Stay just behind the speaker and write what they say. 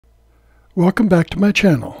Welcome back to my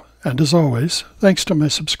channel, and as always, thanks to my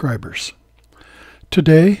subscribers.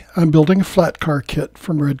 Today, I'm building a flat car kit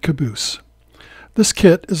from Red Caboose. This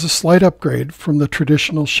kit is a slight upgrade from the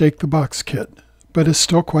traditional shake-the-box kit, but is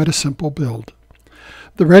still quite a simple build.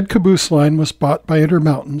 The Red Caboose line was bought by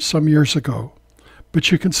Intermountain some years ago,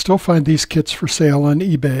 but you can still find these kits for sale on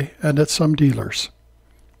eBay and at some dealers.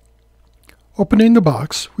 Opening the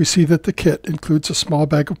box, we see that the kit includes a small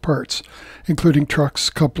bag of parts, including trucks,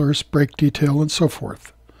 couplers, brake detail, and so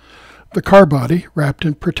forth. The car body wrapped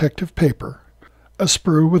in protective paper, a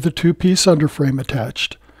sprue with a two-piece underframe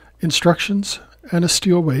attached, instructions, and a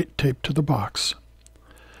steel weight taped to the box.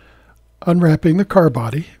 Unwrapping the car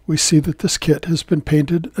body, we see that this kit has been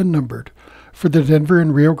painted and numbered for the Denver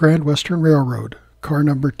and Rio Grande Western Railroad, car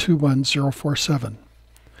number 21047.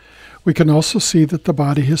 We can also see that the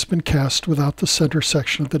body has been cast without the center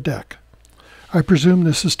section of the deck. I presume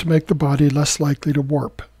this is to make the body less likely to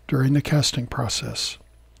warp during the casting process.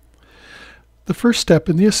 The first step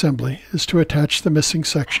in the assembly is to attach the missing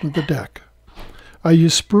section of the deck. I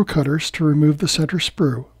use sprue cutters to remove the center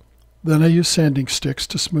sprue. Then I use sanding sticks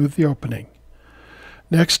to smooth the opening.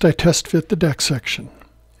 Next, I test fit the deck section.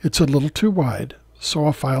 It's a little too wide, so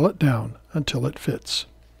I'll file it down until it fits.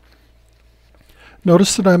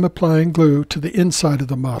 Notice that I'm applying glue to the inside of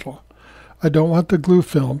the model. I don't want the glue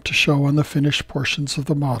film to show on the finished portions of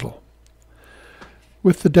the model.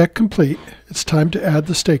 With the deck complete, it's time to add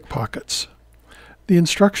the stake pockets. The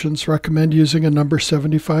instructions recommend using a number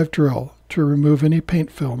 75 drill to remove any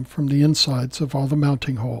paint film from the insides of all the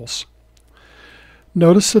mounting holes.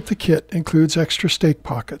 Notice that the kit includes extra stake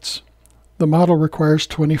pockets. The model requires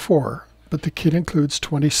 24, but the kit includes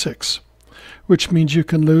 26. Which means you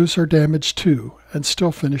can lose or damage 2 and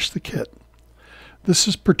still finish the kit. This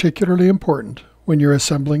is particularly important when you're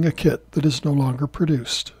assembling a kit that is no longer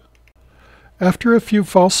produced. After a few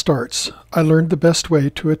false starts, I learned the best way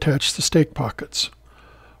to attach the stake pockets.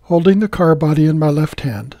 Holding the car body in my left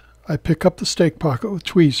hand, I pick up the stake pocket with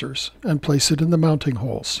tweezers and place it in the mounting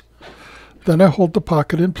holes. Then I hold the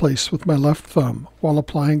pocket in place with my left thumb while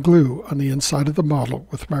applying glue on the inside of the model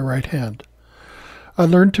with my right hand. I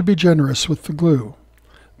learned to be generous with the glue.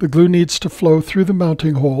 The glue needs to flow through the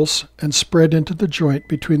mounting holes and spread into the joint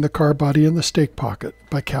between the car body and the stake pocket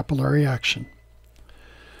by capillary action.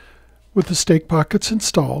 With the stake pockets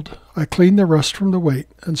installed, I clean the rust from the weight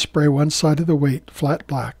and spray one side of the weight flat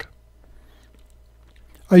black.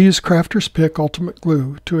 I use Crafter's Pick Ultimate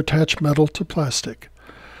Glue to attach metal to plastic.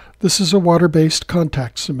 This is a water-based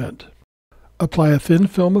contact cement. Apply a thin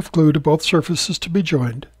film of glue to both surfaces to be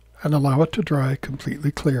joined, and allow it to dry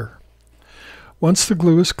completely clear. Once the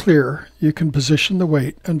glue is clear, you can position the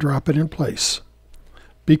weight and drop it in place.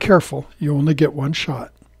 Be careful, you only get one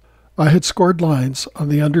shot. I had scored lines on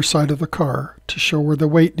the underside of the car to show where the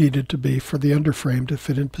weight needed to be for the underframe to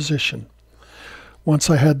fit in position. Once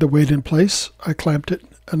I had the weight in place, I clamped it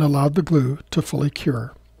and allowed the glue to fully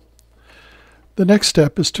cure. The next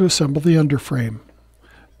step is to assemble the underframe.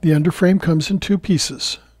 The underframe comes in two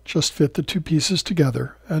pieces. Just fit the two pieces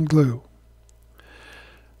together and glue.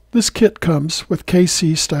 This kit comes with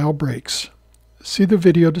KC style brakes. See the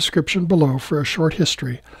video description below for a short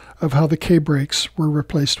history of how the K brakes were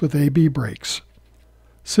replaced with AB brakes.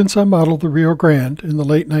 Since I modeled the Rio Grande in the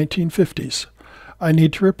late 1950s, I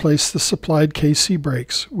need to replace the supplied KC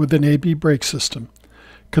brakes with an AB brake system,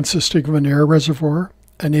 consisting of an air reservoir,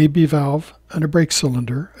 an AB valve, and a brake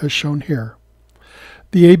cylinder, as shown here.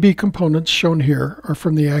 The AB components shown here are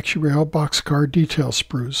from the AccuRail boxcar detail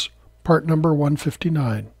sprues, part number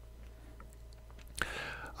 159.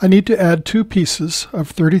 I need to add two pieces of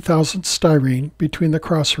 30 thousandths styrene between the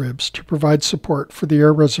cross ribs to provide support for the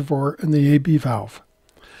air reservoir and the AB valve.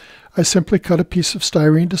 I simply cut a piece of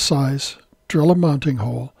styrene to size, drill a mounting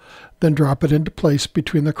hole, then drop it into place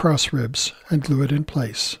between the cross ribs and glue it in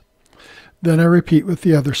place. Then I repeat with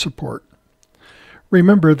the other support.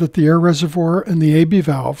 Remember that the air reservoir and the AB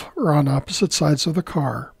valve are on opposite sides of the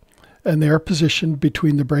car, and they are positioned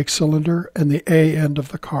between the brake cylinder and the A end of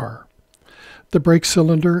the car. The brake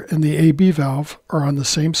cylinder and the AB valve are on the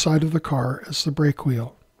same side of the car as the brake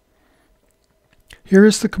wheel. Here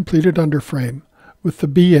is the completed underframe, with the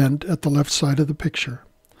B end at the left side of the picture.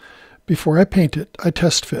 Before I paint it, I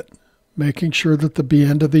test fit, making sure that the B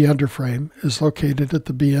end of the underframe is located at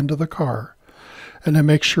the B end of the car, and I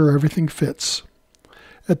make sure everything fits.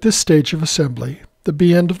 At this stage of assembly, the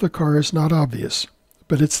B end of the car is not obvious,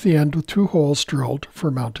 but it's the end with two holes drilled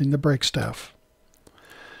for mounting the brake staff.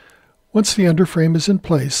 Once the underframe is in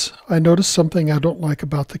place, I notice something I don't like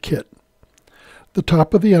about the kit. The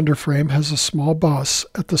top of the underframe has a small boss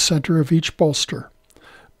at the center of each bolster,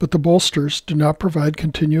 but the bolsters do not provide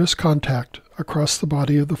continuous contact across the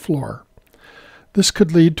body of the floor. This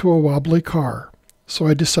could lead to a wobbly car, so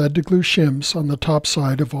I decided to glue shims on the top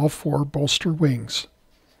side of all 4 bolster wings.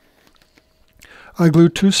 I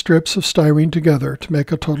glued 2 strips of styrene together to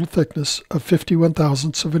make a total thickness of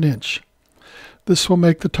 51/1000ths of an inch. This will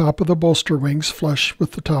make the top of the bolster wings flush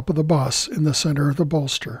with the top of the boss in the center of the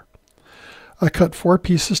bolster. I cut 4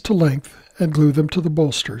 pieces to length and glue them to the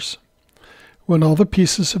bolsters. When all the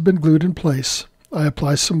pieces have been glued in place, I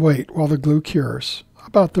apply some weight while the glue cures,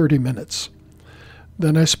 about 30 minutes.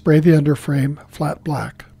 Then I spray the underframe flat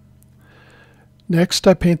black. Next,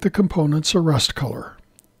 I paint the components a rust color.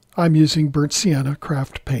 I'm using burnt sienna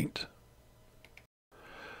craft paint.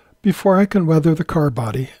 Before I can weather the car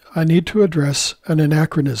body, I need to address an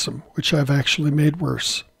anachronism which I've actually made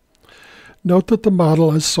worse. Note that the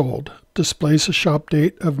model as sold displays a shop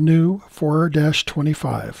date of new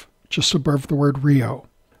 4-25, just above the word Rio,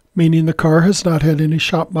 meaning the car has not had any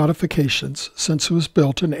shop modifications since it was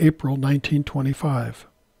built in April 1925.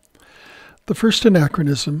 The first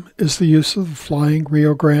anachronism is the use of the flying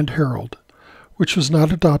Rio Grande Herald, which was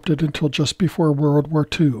not adopted until just before World War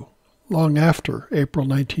II, long after April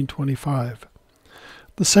 1925.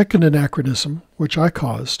 The second anachronism, which I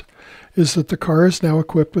caused, is that the car is now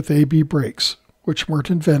equipped with AB brakes, which weren't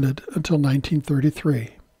invented until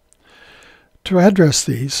 1933. To address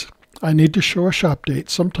these, I need to show a shop date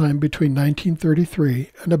sometime between 1933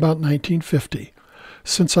 and about 1950,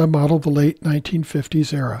 since I modeled the late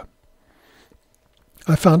 1950s era.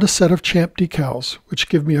 I found a set of Champ decals, which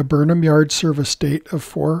give me a Burnham Yard service date of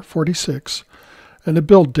 4/46 and a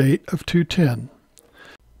build date of 2/10.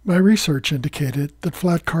 My research indicated that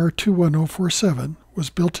flat car 21047 was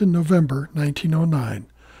built in November 1909,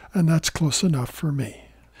 and that's close enough for me.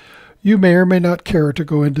 You may or may not care to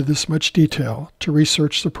go into this much detail to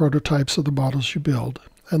research the prototypes of the models you build,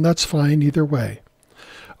 and that's fine either way.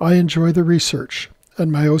 I enjoy the research,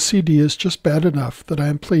 and my OCD is just bad enough that I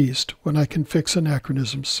am pleased when I can fix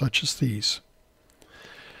anachronisms such as these.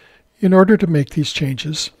 In order to make these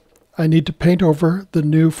changes, I need to paint over the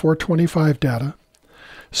new 425 data,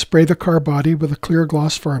 spray the car body with a clear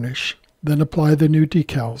gloss varnish, then apply the new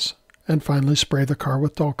decals, and finally spray the car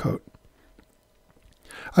with dull coat.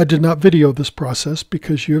 I did not video this process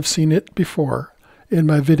because you have seen it before in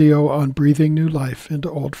my video on breathing new life into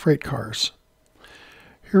old freight cars.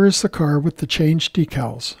 Here is the car with the changed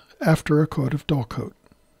decals after a coat of dull coat.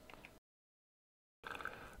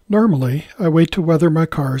 Normally, I wait to weather my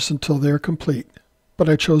cars until they are complete, but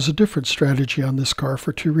I chose a different strategy on this car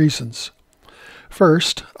for 2 reasons.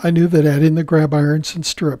 First, I knew that adding the grab irons and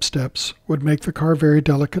stirrup steps would make the car very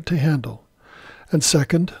delicate to handle. And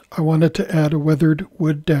second, I wanted to add a weathered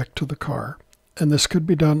wood deck to the car, and this could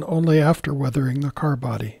be done only after weathering the car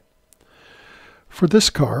body. For this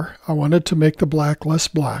car, I wanted to make the black less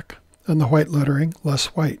black and the white lettering less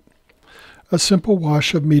white. A simple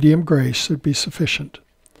wash of medium gray should be sufficient.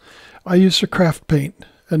 I used a craft paint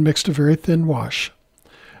and mixed a very thin wash.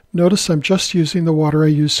 Notice I'm just using the water I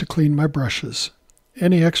use to clean my brushes.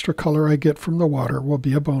 Any extra color I get from the water will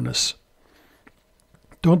be a bonus.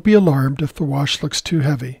 Don't be alarmed if the wash looks too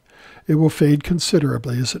heavy. It will fade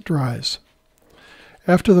considerably as it dries.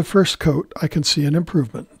 After the first coat, I can see an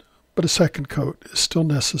improvement, but a second coat is still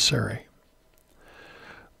necessary.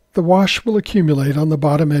 The wash will accumulate on the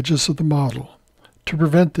bottom edges of the model. To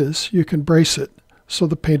prevent this, you can brace it so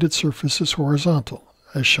the painted surface is horizontal,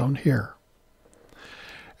 as shown here.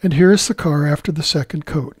 And here is the car after the second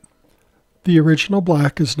coat. The original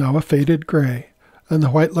black is now a faded gray, and the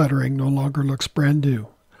white lettering no longer looks brand new.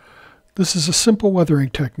 This is a simple weathering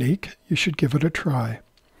technique. You should give it a try.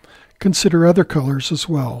 Consider other colors as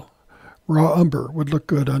well. Raw umber would look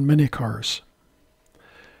good on many cars.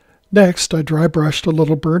 Next, I dry brushed a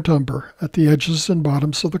little burnt umber at the edges and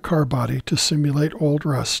bottoms of the car body to simulate old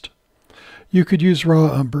rust. You could use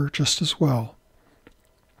raw umber just as well.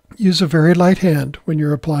 Use a very light hand when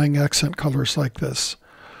you're applying accent colors like this.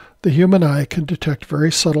 The human eye can detect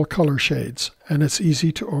very subtle color shades, and it's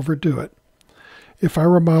easy to overdo it. If I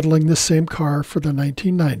were modeling this same car for the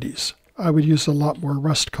 1990s, I would use a lot more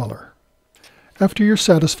rust color. After you're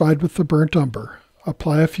satisfied with the burnt umber,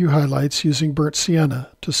 apply a few highlights using burnt sienna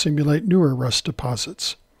to simulate newer rust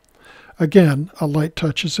deposits. Again, a light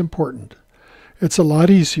touch is important. It's a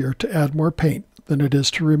lot easier to add more paint than it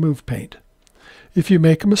is to remove paint. If you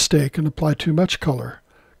make a mistake and apply too much color,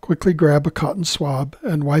 quickly grab a cotton swab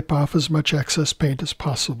and wipe off as much excess paint as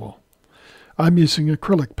possible. I'm using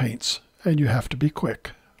acrylic paints, and you have to be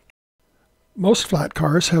quick. Most flat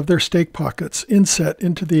cars have their stake pockets inset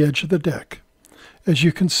into the edge of the deck, as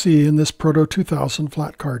you can see in this Proto 2000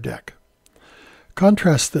 flat car deck.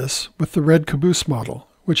 Contrast this with the Red Caboose model,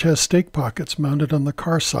 which has stake pockets mounted on the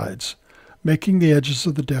car sides, making the edges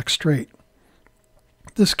of the deck straight.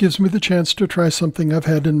 This gives me the chance to try something I've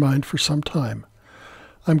had in mind for some time.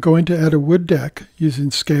 I'm going to add a wood deck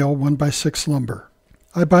using scale 1x6 lumber.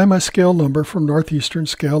 I buy my scale lumber from Northeastern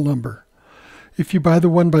Scale Lumber. If you buy the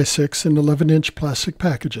 1x6 in 11-inch plastic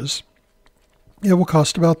packages, it will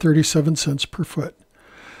cost about 37 cents per foot.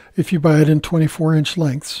 If you buy it in 24-inch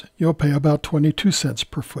lengths, you'll pay about 22 cents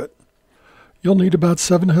per foot. You'll need about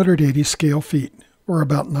 780 scale feet, or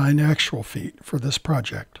about 9 actual feet, for this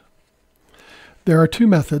project. There are two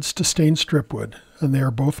methods to stain strip wood, and they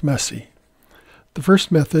are both messy. The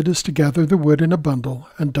first method is to gather the wood in a bundle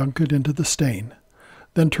and dunk it into the stain,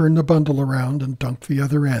 then turn the bundle around and dunk the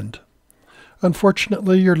other end.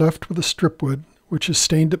 Unfortunately, you're left with a strip wood which is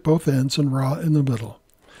stained at both ends and raw in the middle.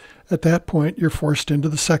 At that point, you're forced into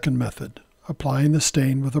the second method, applying the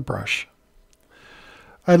stain with a brush.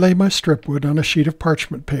 I lay my strip wood on a sheet of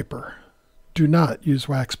parchment paper. Do not use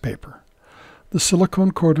wax paper. The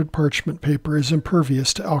silicone-coated parchment paper is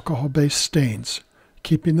impervious to alcohol-based stains,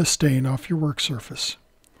 keeping the stain off your work surface.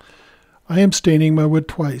 I am staining my wood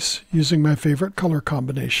twice using my favorite color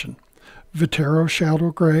combination, Vitero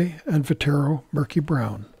Shadow Gray and Vitero Murky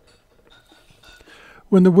Brown.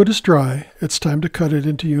 When the wood is dry, it's time to cut it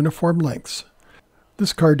into uniform lengths.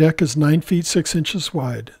 This car deck is 9 feet 6 inches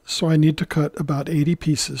wide, so I need to cut about 80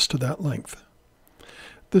 pieces to that length.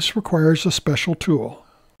 This requires a special tool,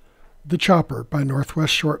 the Chopper by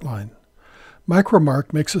Northwest Shortline.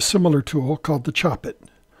 Micromark makes a similar tool called the Chop It.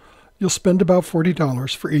 You'll spend about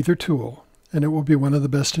 $40 for either tool, and it will be one of the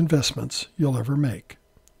best investments you'll ever make.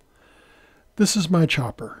 This is my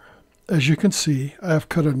chopper. As you can see, I have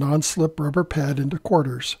cut a non-slip rubber pad into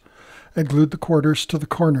quarters and glued the quarters to the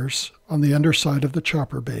corners on the underside of the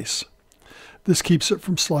chopper base. This keeps it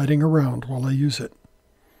from sliding around while I use it.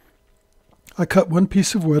 I cut one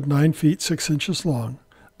piece of wood 9 feet 6 inches long,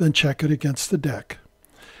 then check it against the deck.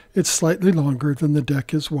 It's slightly longer than the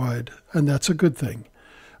deck is wide, and that's a good thing.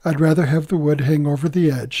 I'd rather have the wood hang over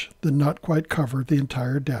the edge than not quite cover the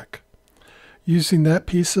entire deck. Using that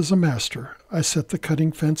piece as a master, I set the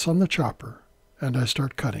cutting fence on the chopper, and I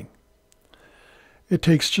start cutting. It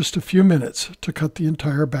takes just a few minutes to cut the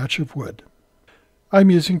entire batch of wood.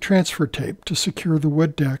 I'm using transfer tape to secure the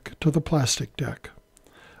wood deck to the plastic deck.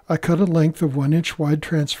 I cut a length of 1-inch wide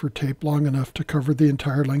transfer tape long enough to cover the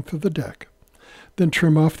entire length of the deck, then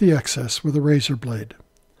trim off the excess with a razor blade.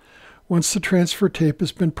 Once the transfer tape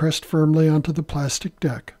has been pressed firmly onto the plastic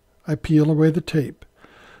deck, I peel away the tape,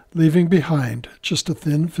 leaving behind just a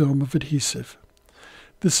thin film of adhesive.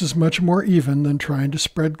 This is much more even than trying to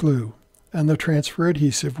spread glue, and the transfer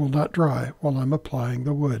adhesive will not dry while I'm applying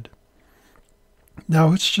the wood.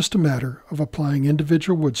 Now it's just a matter of applying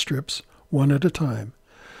individual wood strips one at a time,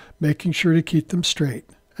 making sure to keep them straight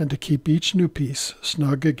and to keep each new piece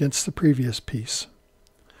snug against the previous piece.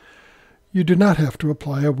 You do not have to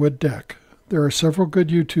apply a wood deck. There are several good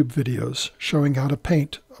YouTube videos showing how to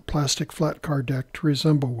paint a plastic flat car deck to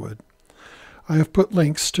resemble wood. I have put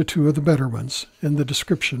links to 2 of the better ones in the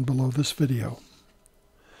description below this video.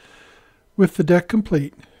 With the deck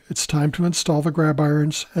complete, it's time to install the grab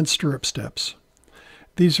irons and stirrup steps.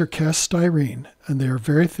 These are cast styrene, and they are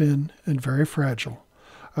very thin and very fragile.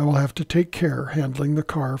 I will have to take care handling the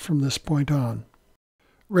car from this point on.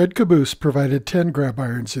 Red Caboose provided 10 grab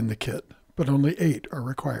irons in the kit, but only 8 are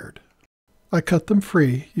required. I cut them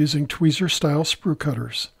free using tweezer-style sprue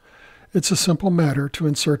cutters. It's a simple matter to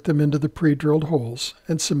insert them into the pre-drilled holes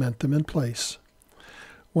and cement them in place.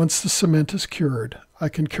 Once the cement is cured, I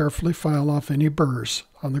can carefully file off any burrs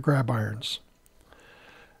on the grab irons.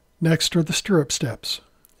 Next are the stirrup steps.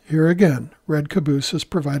 Here again, Red Caboose has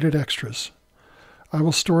provided extras. I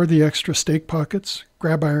will store the extra stake pockets,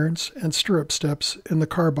 grab irons, and stirrup steps in the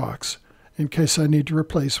car box in case I need to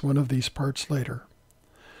replace one of these parts later.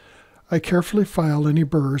 I carefully file any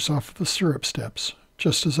burrs off of the stirrup steps,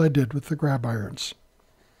 just as I did with the grab irons.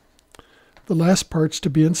 The last parts to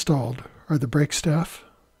be installed are the brake staff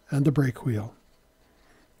and the brake wheel.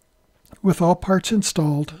 With all parts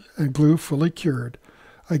installed and glue fully cured,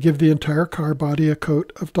 I give the entire car body a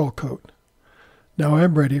coat of dull coat. Now I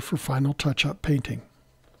am ready for final touch-up painting.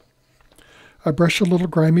 I brush a little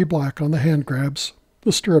grimy black on the hand grabs,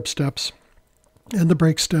 the stirrup steps, and the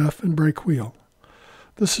brake staff and brake wheel.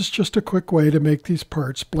 This is just a quick way to make these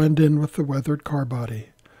parts blend in with the weathered car body.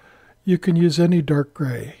 You can use any dark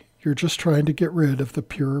gray. You're just trying to get rid of the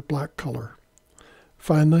pure black color.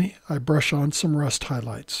 Finally, I brush on some rust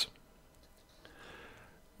highlights.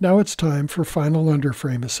 Now it's time for final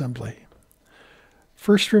underframe assembly.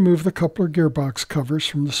 First, remove the coupler gearbox covers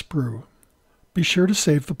from the sprue. Be sure to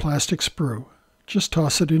save the plastic sprue. Just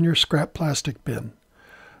toss it in your scrap plastic bin.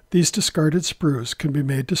 These discarded sprues can be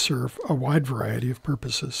made to serve a wide variety of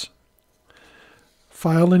purposes.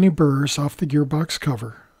 File any burrs off the gearbox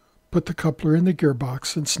cover. Put the coupler in the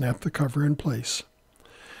gearbox and snap the cover in place.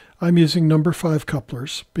 I'm using number 5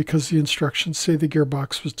 couplers because the instructions say the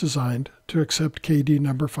gearbox was designed to accept KD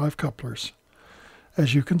number 5 couplers.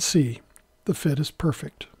 As you can see, the fit is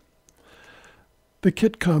perfect. The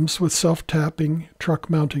kit comes with self-tapping truck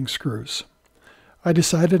mounting screws. I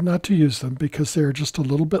decided not to use them because they are just a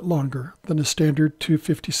little bit longer than a standard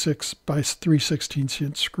 256 by 3/16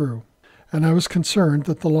 inch screw, and I was concerned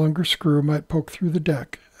that the longer screw might poke through the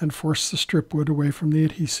deck and force the strip wood away from the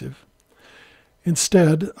adhesive.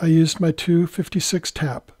 Instead, I used my 256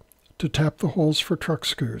 tap to tap the holes for truck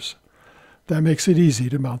screws. That makes it easy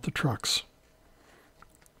to mount the trucks.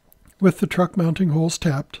 With the truck mounting holes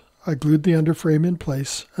tapped, I glued the underframe in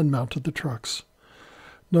place and mounted the trucks.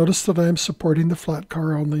 Notice that I am supporting the flat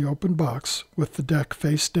car on the open box with the deck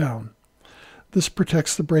face down. This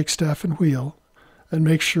protects the brake staff and wheel and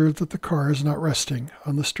makes sure that the car is not resting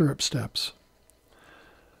on the stirrup steps.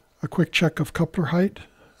 A quick check of coupler height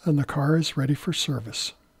and the car is ready for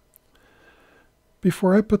service.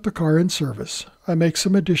 Before I put the car in service, I make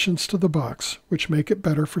some additions to the box which make it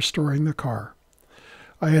better for storing the car.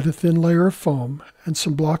 I add a thin layer of foam and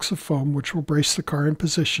some blocks of foam which will brace the car in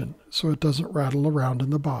position so it doesn't rattle around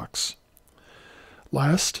in the box.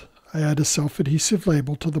 Last, I add a self-adhesive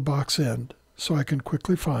label to the box end so I can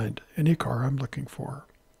quickly find any car I'm looking for.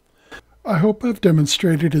 I hope I've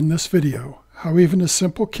demonstrated in this video how even a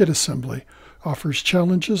simple kit assembly offers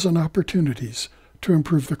challenges and opportunities to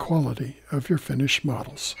improve the quality of your finished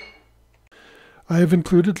models. I have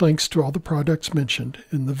included links to all the products mentioned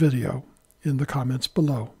in the video in the comments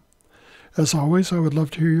below. As always, I would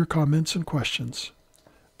love to hear your comments and questions.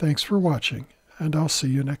 Thanks for watching, and I'll see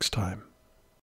you next time.